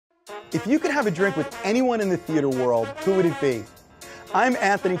If you could have a drink with anyone in the theater world, who would it be? I'm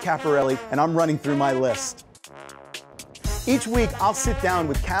Anthony Caporale, and I'm running through my list. Each week, I'll sit down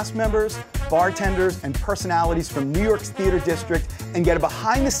with cast members, bartenders, and personalities from New York's theater district and get a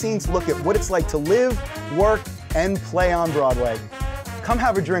behind-the-scenes look at what it's like to live, work, and play on Broadway. Come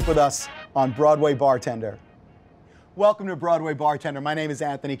have a drink with us on Broadway Bartender. Welcome to Broadway Bartender. My name is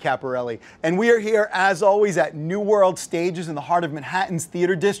Anthony Caporale, and we are here, as always, at New World Stages in the heart of Manhattan's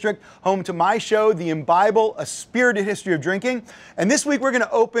theater district, home to my show, The Imbible, A Spirited History of Drinking. And this week, we're going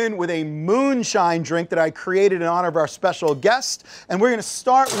to open with a moonshine drink that I created in honor of our special guest. And we're going to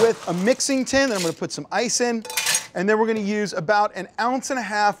start with a mixing tin, then I'm going to put some ice in, and then we're going to use about 1.5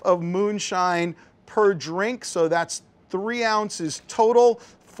 ounces of moonshine per drink, so that's 3 ounces total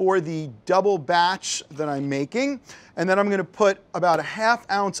for the double batch that I'm making. And then I'm going to put about 1/2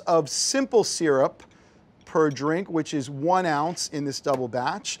 ounce of simple syrup per drink, which is 1 ounce in this double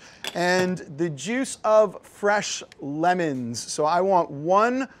batch, and the juice of fresh lemons. So I want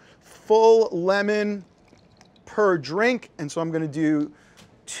 1 full lemon per drink, and so I'm going to do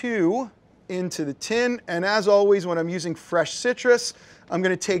 2 into the tin. And as always, when I'm using fresh citrus, I'm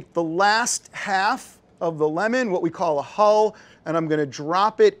going to take the last half of the lemon, what we call a hull, and I'm going to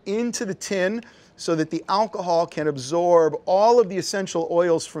drop it into the tin so that the alcohol can absorb all of the essential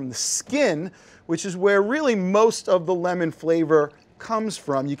oils from the skin, which is where really most of the lemon flavor comes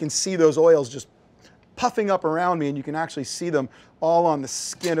from. You can see those oils just puffing up around me, and you can actually see them all on the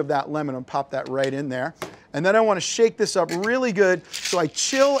skin of that lemon. I'll pop that right in there. And then I want to shake this up really good so I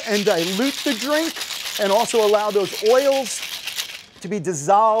chill and dilute the drink and also allow those oils to be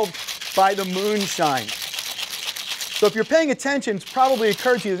dissolved by the moonshine. So if you're paying attention, it's probably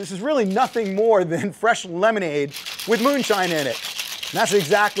occurred to you this is really nothing more than fresh lemonade with moonshine in it. And that's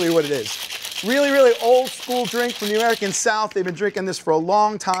exactly what it is. Really, really old school drink from the American South. They've been drinking this for a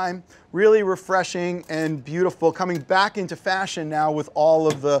long time. Really refreshing and beautiful. Coming back into fashion now with all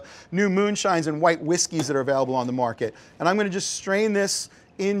of the new moonshines and white whiskeys that are available on the market. And I'm going to just strain this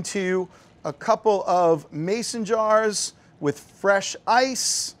into a couple of mason jars with fresh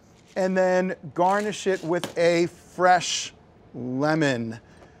ice, and then garnish it with a fresh lemon.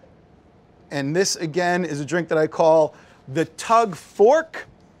 And this, again, is a drink that I call the Tug Fork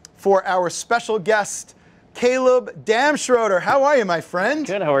for our special guest, CALEB DAMSCHRODER. How are you, my friend?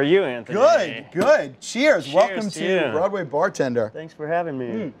 Good, how are you, Anthony? Good, good. Cheers. Cheers. Welcome to Broadway Bartender. Thanks for having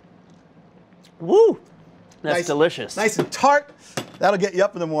me. Woo! That's nice, delicious. Nice and tart. That'll get you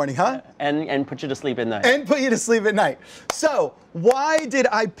up in the morning, huh? And put you to sleep at night. And put you to sleep at night. So, why did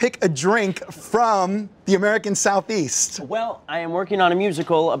I pick a drink from the American Southeast? Well, I am working on a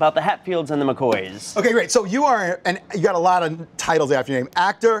musical about the Hatfields and the McCoys. Okay, great. So you got a lot of titles after your name.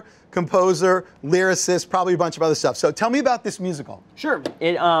 Actor, composer, lyricist, probably a bunch of other stuff. So tell me about this musical. Sure.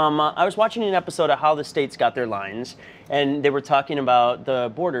 I was watching an episode of How the States Got Their Lines, and they were talking about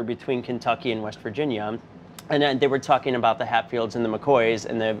the border between Kentucky and West Virginia. And then they were talking about the Hatfields and the McCoys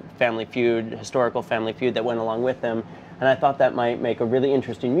and the family feud, historical family feud that went along with them. And I thought that might make a really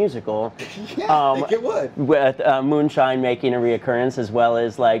interesting musical. Yeah, I think it would. With moonshine making a reoccurrence, as well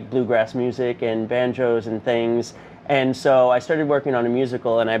as like bluegrass music and banjos and things. And so I started working on a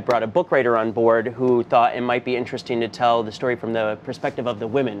musical, and I brought a book writer on board who thought it might be interesting to tell the story from the perspective of the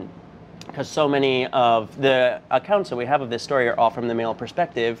women. Because so many of the accounts that we have of this story are all from the male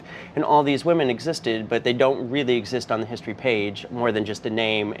perspective, and all these women existed, but they don't really exist on the history page more than just a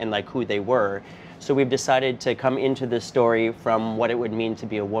name and like who they were. So we've decided to come into this story from what it would mean to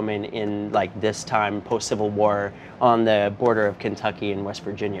be a woman in like this time post-Civil War on the border of Kentucky and West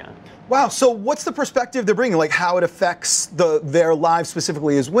Virginia. Wow, so what's the perspective they're bringing? Like how it affects their lives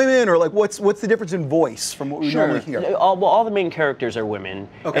specifically as women, or like what's the difference in voice from what we normally hear? All the main characters are women,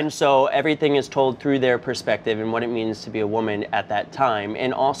 okay. And so everything is told through their perspective and what it means to be a woman at that time.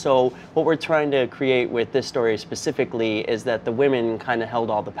 And also what we're trying to create with this story specifically is that the women kind of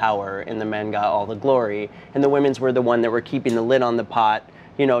held all the power and the men got all the glory, and the women's were the one that were keeping the lid on the pot,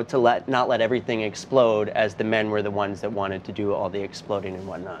 you know, to not let everything explode, as the men were the ones that wanted to do all the exploding and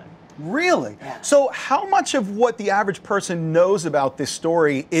whatnot. Really? Yeah. So how much of what the average person knows about this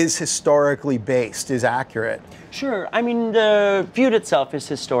story is historically based, is accurate? Sure. I mean, the feud itself is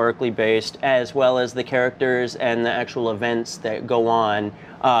historically based, as well as the characters and the actual events that go on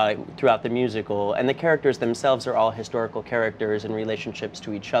throughout the musical. And the characters themselves are all historical characters in relationships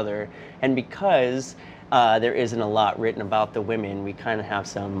to each other. And because there isn't a lot written about the women. We kind of have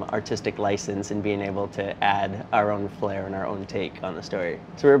some artistic license in being able to add our own flair and our own take on the story.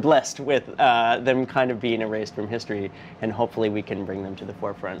 So we're blessed with them kind of being erased from history, and hopefully we can bring them to the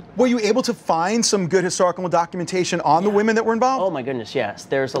forefront. Were you able to find some good historical documentation on the women that were involved? Oh my goodness, yes.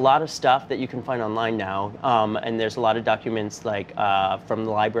 There's a lot of stuff that you can find online now, and there's a lot of documents like from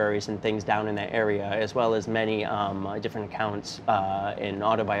the libraries and things down in that area, as well as many different accounts in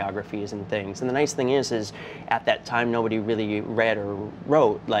autobiographies and things. And the nice thing is at that time nobody really read or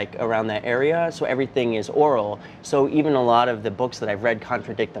wrote like around that area, so everything is oral. So even a lot of the books that I've read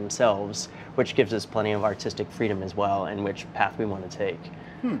contradict themselves, which gives us plenty of artistic freedom as well, and which path we want to take.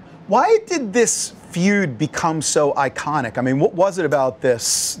 Why did this feud become so iconic? I mean, what was it about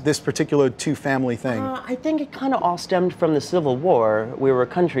this particular two-family thing? I think it kind of all stemmed from the Civil War. We were a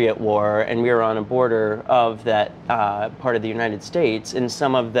country at war, and we were on a border of that part of the United States, and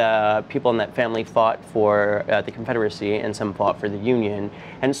some of the people in that family fought for the Confederacy, and some fought for the Union.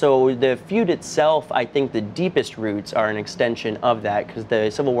 And so the feud itself, I think the deepest roots are an extension of that, because the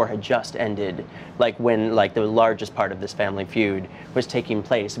Civil War had just ended, like when the largest part of this family feud was taking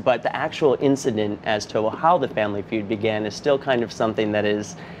place. But the actual incident as to how the family feud began is still kind of something that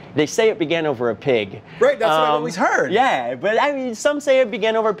is, they say it began over a pig. Right, that's what I've always heard. Yeah, but I mean, some say it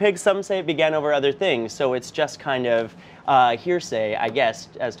began over pigs, some say it began over other things. So it's just kind of hearsay, I guess,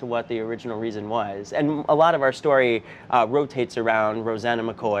 as to what the original reason was. And a lot of our story rotates around Rosanna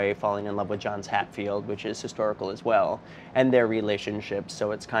McCoy falling in love with John Hatfield, which is historical as well, and their relationship.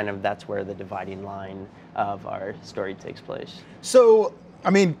 So it's kind of, that's where the dividing line of our story takes place. So, I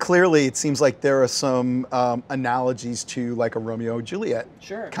mean, clearly it seems like there are some analogies to like a Romeo and Juliet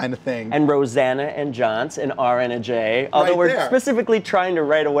kind of thing. And Rosanna and Johns, an R and a J, although we're specifically trying to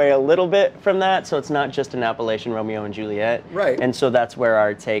write away a little bit from that, so it's not just an Appalachian Romeo and Juliet. Right. And so that's where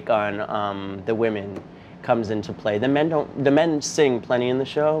our take on the women comes into play. The men sing plenty in the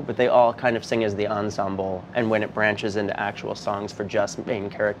show, but they all kind of sing as the ensemble, and when it branches into actual songs for just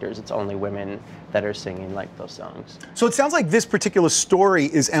main characters, it's only women that are singing like those songs. So it sounds like this particular story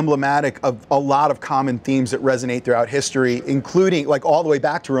is emblematic of a lot of common themes that resonate throughout history, including like all the way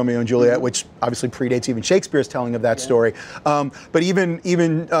back to Romeo and Juliet, which obviously predates even Shakespeare's telling of that story. But even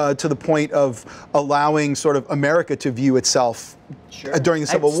to the point of allowing sort of America to view itself during the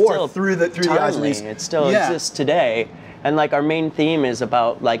Civil War through the eyes of these. It still exists today. And like our main theme is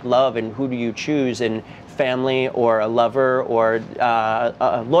about like love and who do you choose, and family or a lover or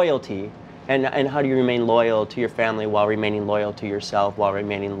loyalty. And how do you remain loyal to your family while remaining loyal to yourself, while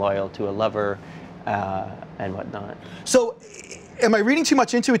remaining loyal to a lover and whatnot. So am I reading too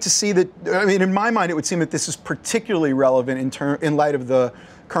much into it to see that, I mean, in my mind, it would seem that this is particularly relevant in light of the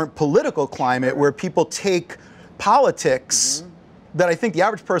current political climate where people take politics that I think the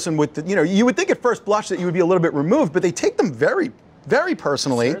average person would, you would think at first blush that you would be a little bit removed, but they take them very, very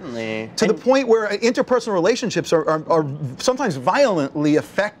personally. Certainly. To the point where interpersonal relationships are sometimes violently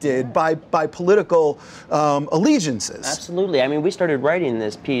affected by political allegiances. Absolutely. I mean, we started writing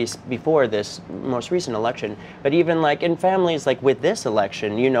this piece before this most recent election, but even like in families like with this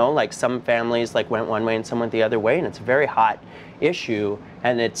election, like some families like went one way and some went the other way, and it's a very hot issue,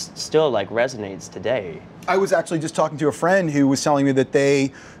 and it's still like resonates today. I was actually just talking to a friend who was telling me that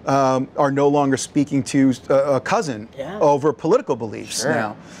they are no longer speaking to a cousin over political beliefs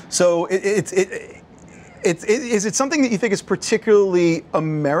now. So is it something that you think is particularly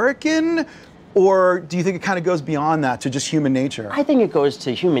American, or do you think it kind of goes beyond that to just human nature? I think it goes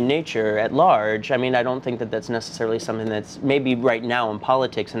to human nature at large. I mean, I don't think that that's necessarily something that's maybe right now in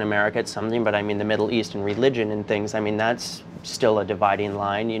politics in America it's something, but I mean the Middle East and religion and things, I mean that's still a dividing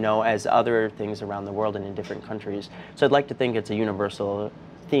line, as other things around the world and in different countries. So I'd like to think it's a universal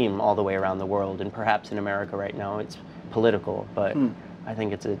theme all the way around the world, and perhaps in America right now it's political, but I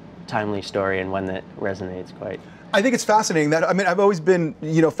think it's a timely story and one that resonates quite. I think it's fascinating that, I mean, I've always been,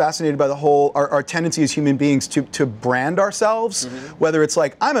 fascinated by the whole, our tendency as human beings to brand ourselves, whether it's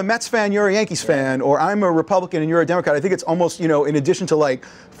like, I'm a Mets fan, you're a Yankees fan, or I'm a Republican and you're a Democrat. I think it's almost, in addition to like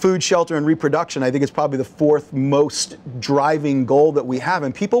food, shelter, and reproduction, I think it's probably the fourth most driving goal that we have.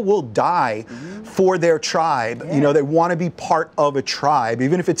 And people will die for their tribe. They want to be part of a tribe,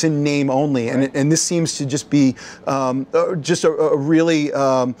 even if it's in name only. And this seems to just be just a really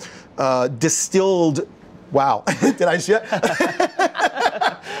distilled. Wow, did I say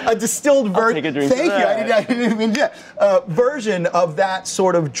a distilled version? Thank you. I didn't even version of that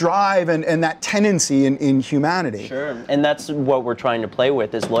sort of drive and that tendency in humanity. Sure, and that's what we're trying to play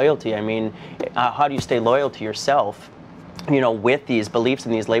with is loyalty. I mean, how do you stay loyal to yourself with these beliefs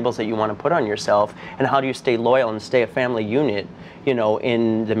and these labels that you want to put on yourself, and how do you stay loyal and stay a family unit,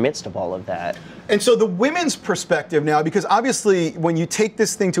 in the midst of all of that. And so the women's perspective now, because obviously when you take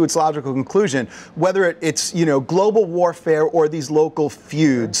this thing to its logical conclusion, whether it's global warfare or these local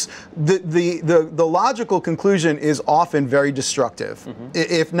feuds, the logical conclusion is often very destructive.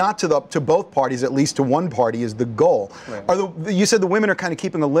 If not to both parties, at least to one party is the goal. Right. You said the women are kind of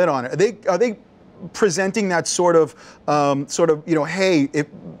keeping a lid on it. Are they presenting that sort of hey,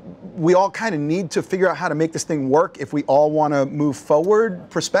 we all kind of need to figure out how to make this thing work if we all want to move forward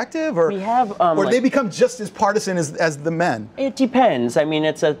perspective, or we have, or they become just as partisan as the men? It depends. I mean,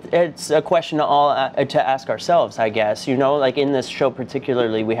 it's a question to ask ourselves, I guess. Like in this show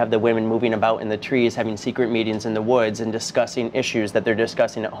particularly, we have the women moving about in the trees, having secret meetings in the woods, and discussing issues that they're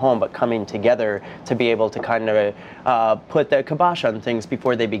discussing at home, but coming together to be able to kind of put the kibosh on things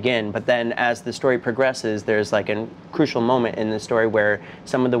before they begin. But then as the story progresses, there's like a crucial moment in the story where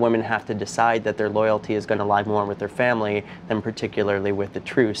some of the women have to decide that their loyalty is going to lie more with their family than particularly with the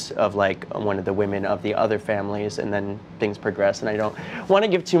truce of like one of the women of the other families, and then things progress. And I don't want to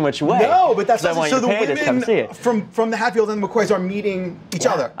give too much away. No, but that's so the women from the Hatfields and the McCoys are meeting each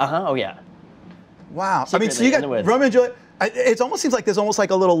other. Oh yeah. Wow. I mean, so you got Romeo and Juliet. It almost seems like there's almost like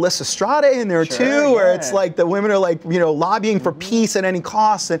a little Lysistrata in there too, where it's like the women are like, lobbying for peace at any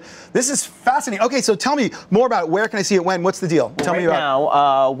cost. And this is fascinating. Okay, so tell me more about it. Where can I see it? When? What's the deal? Tell me about it.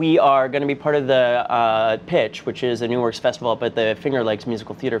 Now, we are going to be part of the Pitch, which is a New Works festival up at the Finger Lakes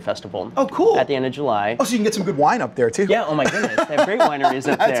Musical Theater Festival. Oh, cool. At the end of July. Oh, so you can get some good wine up there too. Yeah, oh my goodness. They have great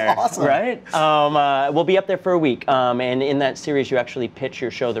wineries up there. That's awesome. Right? We'll be up there for a week. And in that series, you actually pitch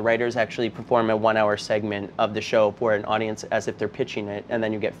your show. The writers actually perform a 1-hour segment of the show for an audience as if they're pitching it, and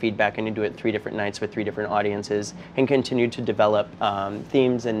then you get feedback, and you do it 3 different nights with 3 different audiences, and continue to develop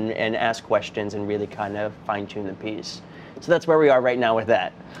themes and ask questions and really kind of fine-tune the piece. So that's where we are right now with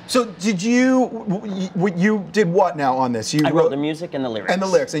that. So did you did what now on this? I wrote the music and the lyrics. And the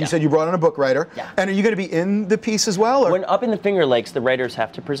lyrics, and you said you brought in a book writer. Yeah. And are you going to be in the piece as well? Or? When up in the Finger Lakes, the writers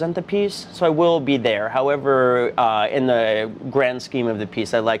have to present the piece, so I will be there. However, in the grand scheme of the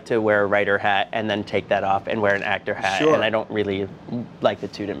piece, I like to wear a writer hat and then take that off and wear an actor hat. Sure. And I don't really like the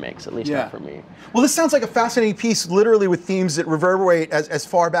two to mix, at least not for me. Well, this sounds like a fascinating piece, literally with themes that reverberate as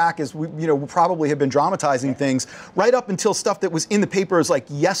far back as we probably have been dramatizing things, right up until stuff that was in the papers like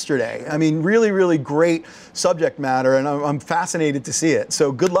yesterday. I mean, really, really great subject matter, and I'm fascinated to see it.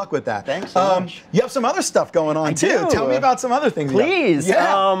 So good luck with that. Thanks so much. You have some other stuff going on too. Tell me about some other things. Please.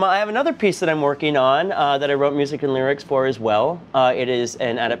 I have another piece that I'm working on that I wrote music and lyrics for as well. It is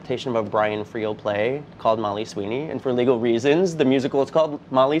an adaptation of a Brian Friel play called Molly Sweeney, and for legal reasons, the musical is called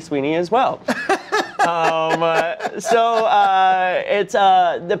Molly Sweeney as well. It's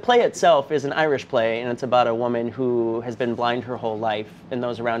the play itself is an Irish play, and it's about a woman who has been blind her whole life, and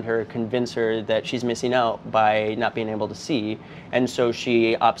those around her convince her that she's missing out by not being able to see, and so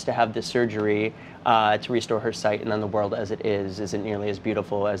she opts to have this surgery to restore her sight, and then the world as it is isn't nearly as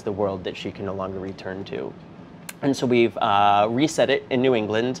beautiful as the world that she can no longer return to. And so we've reset it in New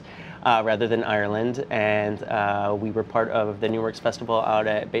England rather than Ireland, and we were part of the New Works Festival out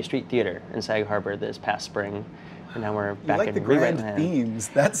at Bay Street Theater in Sag Harbor this past spring. And now we're back in rewrite land. You like the grand themes.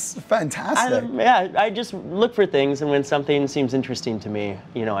 That's fantastic. I just look for things, and when something seems interesting to me,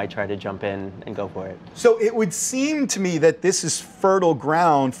 I try to jump in and go for it. So it would seem to me that this is fertile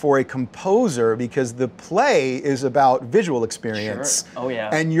ground for a composer, because the play is about visual experience. Sure. Oh yeah.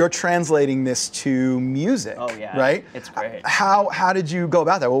 And you're translating this to music. Oh yeah. Right? It's great. How did you go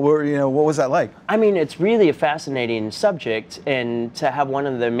about that? What was that like? I mean, it's really a fascinating subject, and to have one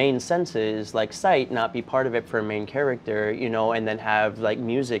of the main senses like sight not be part of it for a main character, and then have like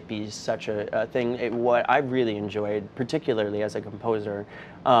music be such a thing. What I've really enjoyed, particularly as a composer,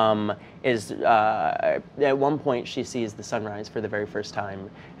 is at one point she sees the sunrise for the very first time,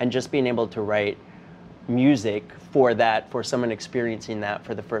 and just being able to write music for someone experiencing that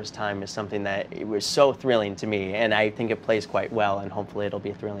for the first time is something that it was so thrilling to me, and I think it plays quite well, and hopefully it'll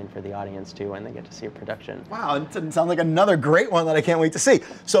be thrilling for the audience too when they get to see a production. Wow, it sounds like another great one that I can't wait to see.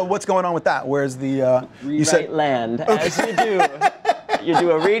 So what's going on with that? Where's the rewrite land, as you do. You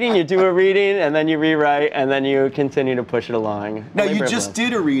do a reading, and then you rewrite, and then you continue to push it along. Now, you just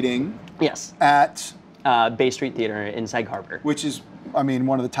did a reading. Yes. At Bay Street Theater in Sag Harbor. Which is, I mean,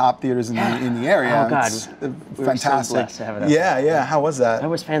 one of the top theaters in the area. Oh God, we were so blessed to have it up there. Yeah. How was that? That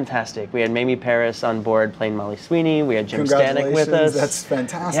was fantastic. We had Mamie Paris on board playing Molly Sweeney. We had Jim Stanek with us. That's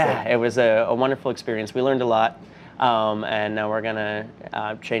fantastic. Yeah, it was a wonderful experience. We learned a lot. And now we're gonna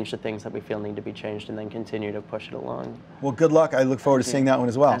change the things that we feel need to be changed, and then continue to push it along. Well, good luck. I look forward to seeing that one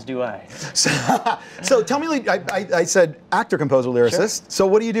as well. As do I. So tell me, I said actor, composer, lyricist. Sure. So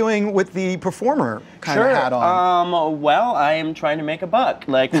what are you doing with the performer kind of hat on? Well, I am trying to make a buck,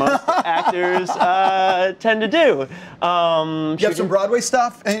 like most actors tend to do. You have some Broadway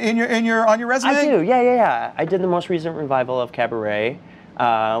stuff on your resume? I do, yeah. I did the most recent revival of Cabaret.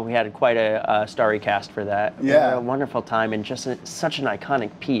 We had quite a starry cast for that. Yeah. We had a wonderful time, and just such an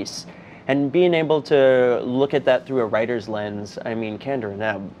iconic piece. And being able to look at that through a writer's lens, I mean, Candor and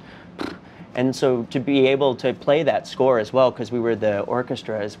Ebb. And so to be able to play that score as well, because we were the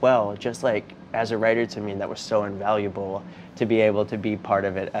orchestra as well, just like as a writer, to me, that was so invaluable to be able to be part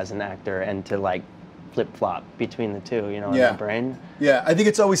of it as an actor and to like flip-flop between the two, you know, in my brain. Yeah, I think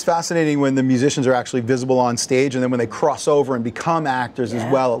it's always fascinating when the musicians are actually visible on stage, and then when they cross over and become actors as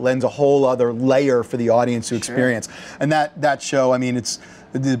well, it lends a whole other layer for the audience to experience. And that show, I mean, it's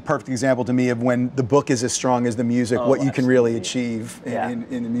the perfect example to me of when the book is as strong as the music, what you can really achieve in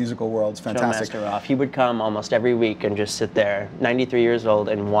the musical world. It's fantastic. Showmaster Off. He would come almost every week and just sit there, 93 years old,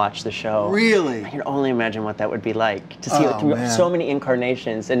 and watch the show. Really? I can only imagine what that would be like, to see it through so many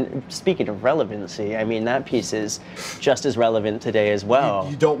incarnations. And speaking of relevancy, I mean, that piece is just as relevant today as well.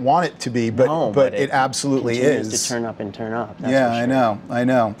 You don't want it to be, but it absolutely is. To turn up and turn up. That's for sure. I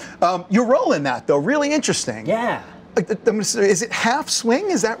know. Your role in that, though, really interesting. Yeah. Is it half swing?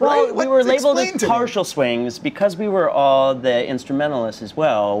 Is that right? Well, we were labeled as partial swings because we were all the instrumentalists as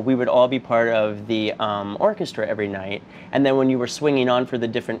well. We would all be part of the orchestra every night. And then when you were swinging on for the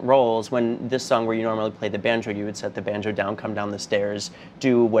different roles, when this song where you normally play the banjo, you would set the banjo down, come down the stairs,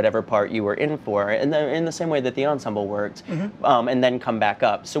 do whatever part you were in for, and in the same way that the ensemble worked, and then come back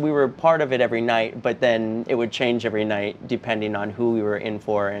up. So we were part of it every night, but then it would change every night depending on who we were in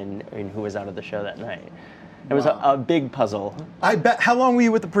for and who was out of the show that night. It was a big puzzle. I bet. How long were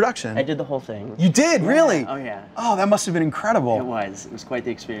you with the production? I did the whole thing. You did? Really? Oh, yeah. Oh, that must have been incredible. It was. It was quite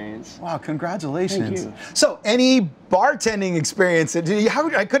the experience. Wow, congratulations. Thank you. So, any bartending experience? I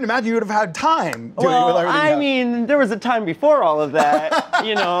couldn't imagine you would have had time doing it with everything. I mean, there was a time before all of that,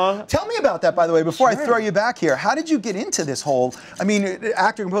 you know. Tell me about that, by the way, before I throw you back here. How did you get into this whole, I mean,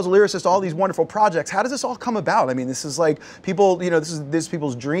 actor, composer, lyricist, all these wonderful projects. How does this all come about? I mean, this is like people, you know, this is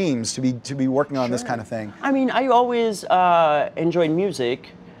people's dreams to be working on this kind of thing. I mean, I always enjoyed music.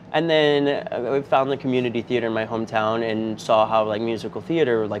 And then I found the community theater in my hometown and saw how like musical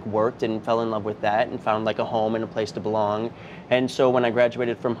theater like worked and fell in love with that and found like a home and a place to belong. And so when I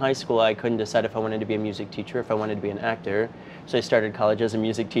graduated from high school, I couldn't decide if I wanted to be a music teacher, if I wanted to be an actor. So I started college as a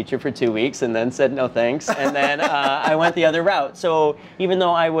music teacher for 2 weeks and then said no thanks. And then I went the other route. So even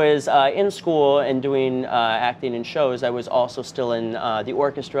though I was in school and doing acting in shows, I was also still in the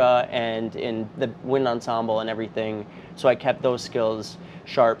orchestra and in the wind ensemble and everything. So I kept those skills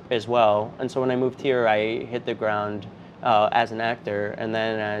sharp as well. And so when I moved here, I hit the ground as an actor. And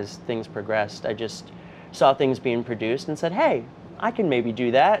then as things progressed, I just saw things being produced and said, hey, I can maybe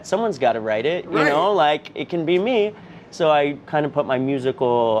do that. Someone's got to write it, you know, like it can be me. So I kind of put my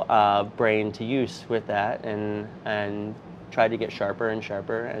musical brain to use with that and tried to get sharper and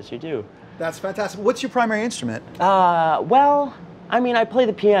sharper as you do. That's fantastic. What's your primary instrument? Well, I mean, I play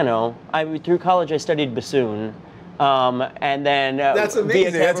the piano. Through college, I studied bassoon. And then that's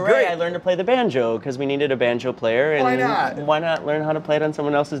amazing. Via Cabaret, That's great. I learned to play the banjo because we needed a banjo player. And why not learn how to play it on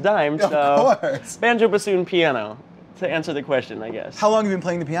someone else's dime? Of course. Banjo, bassoon, piano, to answer the question, I guess. How long have you been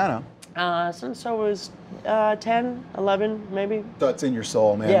playing the piano? Since I was 10, 11, maybe. That's in your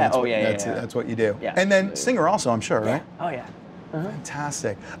soul, man. Yeah, That's what you do. Yeah, and then singer also, I'm sure, right? Oh, yeah.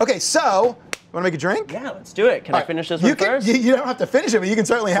 Fantastic. Okay, so, want to make a drink? Yeah, let's do it. Can I finish this one first? You don't have to finish it, but you can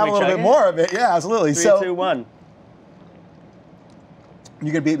certainly have a little bit more of it. Yeah, absolutely. 3, 2, 1.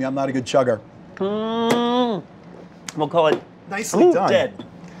 You're going to beat me. I'm not a good chugger. We'll call it nicely done. Dead.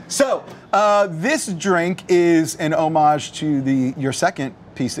 So, this drink is an homage to your second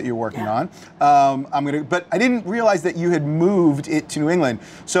piece that you're working on. But I didn't realize that you had moved it to New England.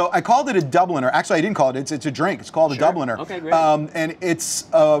 So I called it a Dubliner. Actually, I didn't call it. It's a drink. It's called a Dubliner. Okay, great. And it's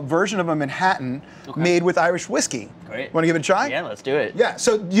a version of a Manhattan made with Irish whiskey. Great. Want to give it a try? Yeah, let's do it. Yeah.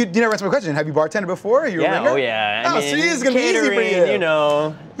 So you never answered my question. Have you bartended before? Are you a ringer? Oh yeah. I mean, so this is gonna be easy for you. You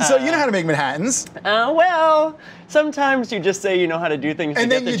know. So you know how to make Manhattans. Well, sometimes you just say you know how to do things and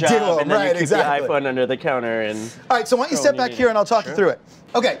to then get the you job, do and then right, you keep exactly. the iPhone under the counter and. All right. So why don't you step back here and I'll talk you through it.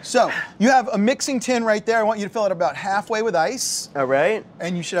 Okay, so you have a mixing tin right there. I want you to fill it about halfway with ice. All right.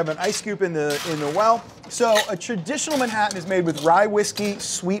 And you should have an ice scoop in the well. So a traditional Manhattan is made with rye whiskey,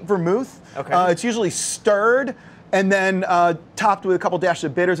 sweet vermouth. Okay. It's usually stirred and then topped with a couple dashes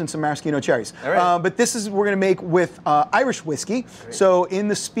of bitters and some maraschino cherries. All right. But this is we're going to make with Irish whiskey. Great. So in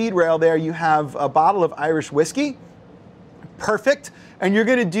the speed rail there, you have a bottle of Irish whiskey. Perfect. And you're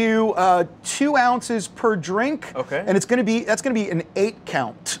going to do 2 ounces per drink. Okay. And that's going to be an 8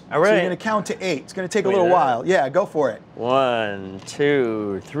 count. All right. So you're going to count to 8. It's going to take a little while. Yeah, go for it. 1,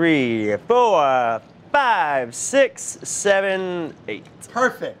 2, 3, 4, 5, 6, 7, 8.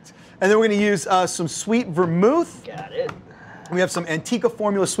 Perfect. And then we're going to use some sweet vermouth. Got it. We have some Antica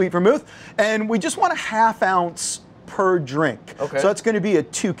Formula sweet vermouth. And we just want a 1/2 ounce per drink. Okay. So that's going to be a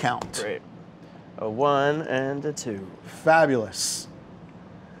 2 count. Great. A 1 and a 2. Fabulous.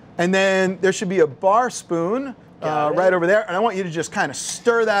 And then there should be a bar spoon right over there. And I want you to just kind of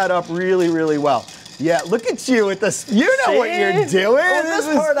stir that up really, really well. Yeah, look at you with this. You know what you're doing. Oh, this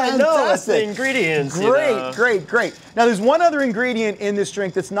part I know. That's the ingredients. Great, great, great. Now there's one other ingredient in this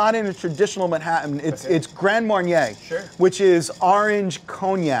drink that's not in a traditional Manhattan. It's Grand Marnier, which is orange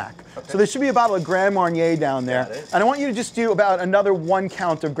cognac. So there should be a bottle of Grand Marnier down there. And I want you to just do about another 1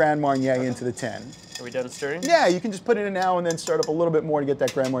 count of Grand Marnier into the tin. Are we done stirring? Yeah, you can just put it in now and then start up a little bit more to get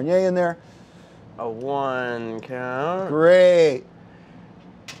that Grand Marnier in there. A 1 count. Great.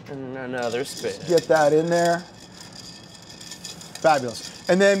 And another spin. Get that in there. Fabulous.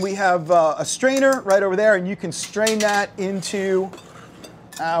 And then we have a strainer right over there, and you can strain that into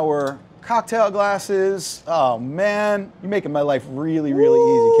our cocktail glasses. Oh man, you're making my life really, really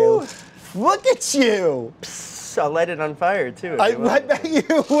easy, Caleb. Look at you. I'll light it on fire too. I bet you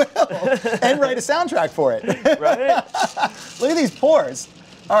will. And write a soundtrack for it. Right? Look at these pores.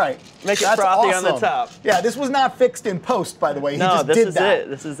 All right. Make it frothy on the top. Yeah, this was not fixed in post, by the way. He no, just this did is that. it.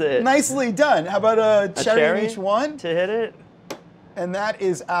 This is it. Nicely done. How about a cherry in each one? To hit it. And that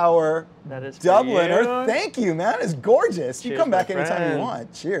is our That is Dubliner. Thank you, man. It's gorgeous. You Cheers, come back my anytime friend. you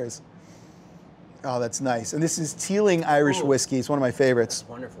want. Cheers. Oh, that's nice. And this is Teeling Irish whiskey. It's one of my favorites.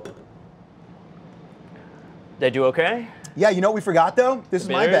 Wonderful. They do okay? Yeah, you know what we forgot though? This is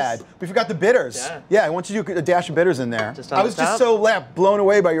my bad. We forgot the bitters. Yeah, I want you to do a dash of bitters in there. Just on I was the top? just so blown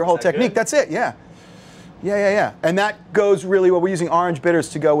away by your whole technique. good? That's it, yeah. Yeah. And that goes really well. We're using orange bitters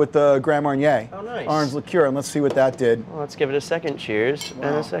to go with the Grand Marnier. Oh, nice. Orange liqueur, and let's see what that did. Well, let's give it a second cheers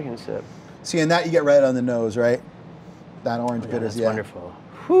and a second sip. See, and that you get right on the nose, right? That orange bitters, That's wonderful.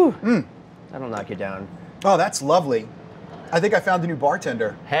 Whew. That'll knock you down. Oh, that's lovely. I think I found a new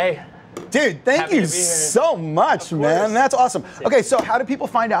bartender. Hey. Dude, thank Happy you to be here. so much, man. That's awesome. Okay, so how do people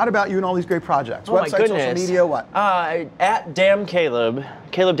find out about you and all these great projects? Oh my Website, goodness. social media, what? At Damn Caleb,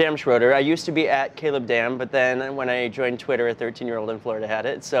 Caleb Damschroder. I used to be at Caleb Dam, but then when I joined Twitter, a 13-year-old in Florida had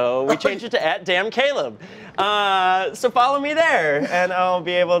it, so we changed it to at Damn Caleb. So follow me there, and I'll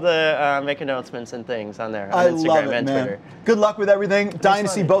be able to make announcements and things on there on Instagram love it, and man. Twitter. Good luck with everything. Dying to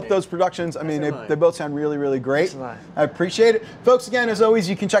see both those productions. I mean, they both sound really, really great. I appreciate it. Folks, again, as always,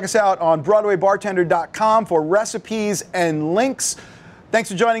 you can check us out on BroadwayBartender.com for recipes and links. Thanks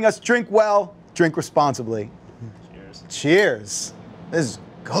for joining us. Drink well, drink responsibly. Cheers. Cheers. This is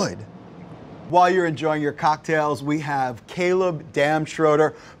good. While you're enjoying your cocktails, we have Caleb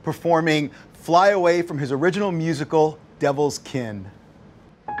Damschroder performing Fly Away from his original musical, Devil's Kin.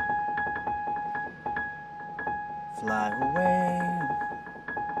 Fly away,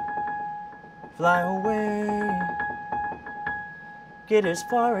 fly away, get as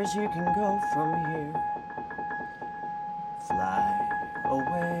far as you can go from here. Fly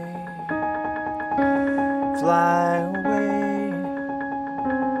away, fly away,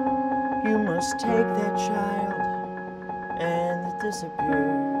 you must take that child and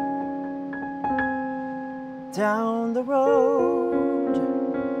disappear. Down the road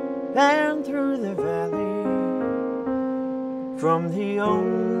and through the valley, from the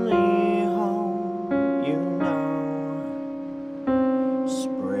only home you know.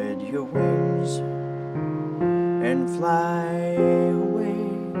 Spread your wings and fly away,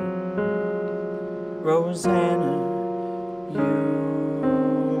 Rosanna,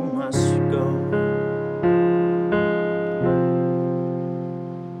 you must go.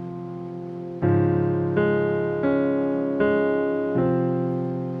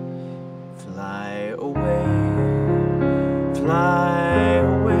 Fly away,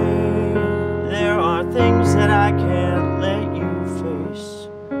 there are things that I can't let you face.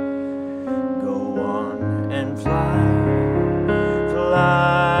 Go on and fly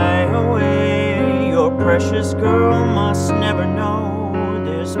away, your precious girl must never know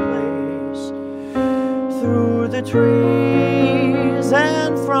this place. Through the trees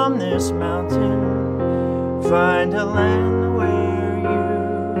and from this mountain, find a land where you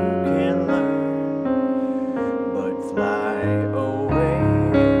can learn. But fly away,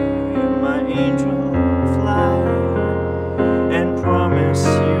 my angel, fly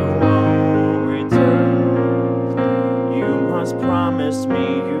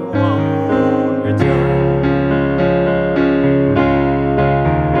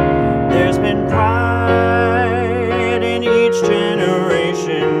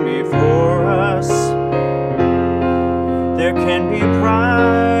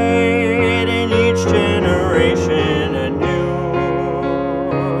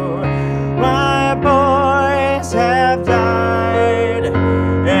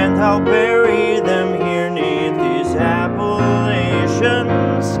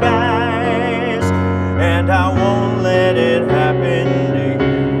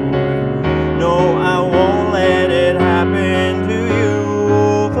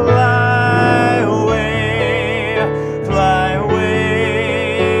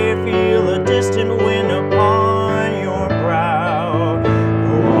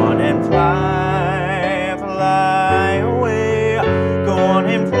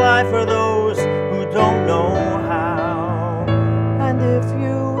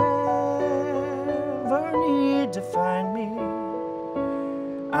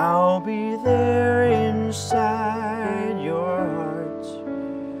I'll be there inside your heart,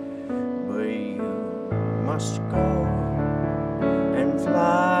 but you must go and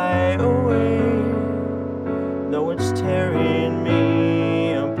fly away, though it's tearing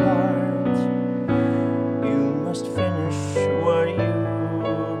me apart. You must finish what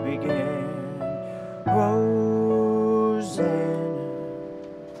you began, Rosanna.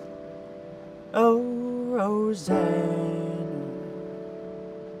 Oh, Rosanna,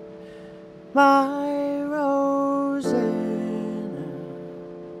 my Rosanna,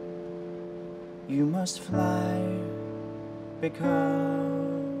 you must fly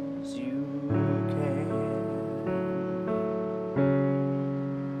because you can.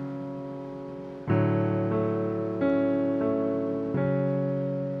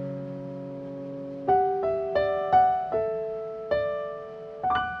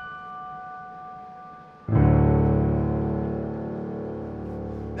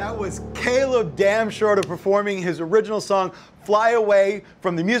 That was Caleb Damschroeder performing his original song, Fly Away,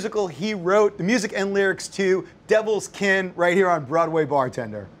 from the musical he wrote, the music and lyrics to Devil's Kin, right here on Broadway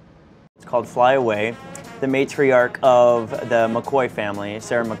Bartender. It's called Fly Away. The matriarch of the McCoy family,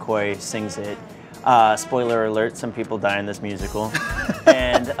 Sarah McCoy, sings it. Spoiler alert, some people die in this musical.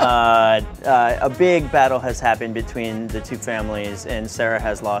 And a big battle has happened between the two families, and Sarah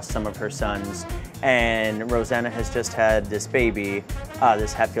has lost some of her sons. And Rosanna has just had this baby,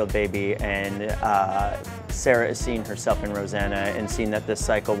 this Hatfield baby, and Sarah is seeing herself in Rosanna and seeing that this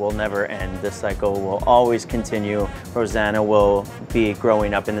cycle will never end. This cycle will always continue. Rosanna will be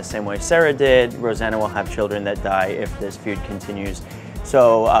growing up in the same way Sarah did. Rosanna will have children that die if this feud continues.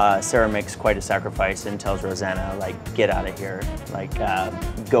 So Sarah makes quite a sacrifice and tells Rosanna, like, get out of here, like,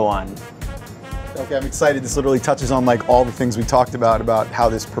 go on. Okay, I'm excited. This literally touches on like all the things we talked about how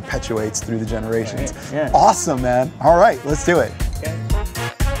this perpetuates through the generations. Right. Yeah. Awesome, man. All right, let's do it. Okay.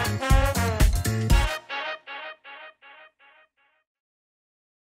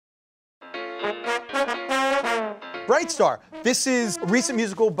 Bright Star. This is a recent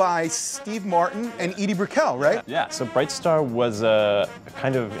musical by Steve Martin and Edie Brickell, right? Yeah, so Bright Star was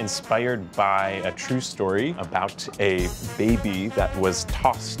kind of inspired by a true story about a baby that was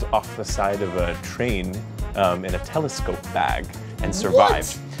tossed off the side of a train in a telescope bag and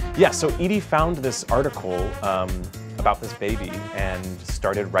survived. What? Yeah, so Edie found this article about this baby and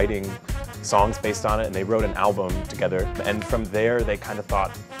started writing songs based on it, and they wrote an album together. And from there, they kind of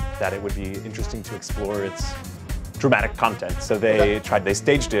thought that it would be interesting to explore its dramatic content. So they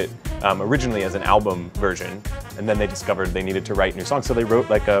staged it originally as an album version, and then they discovered they needed to write new songs. So they wrote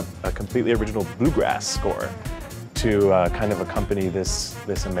like a completely original bluegrass score to kind of accompany this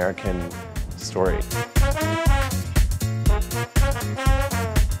American story.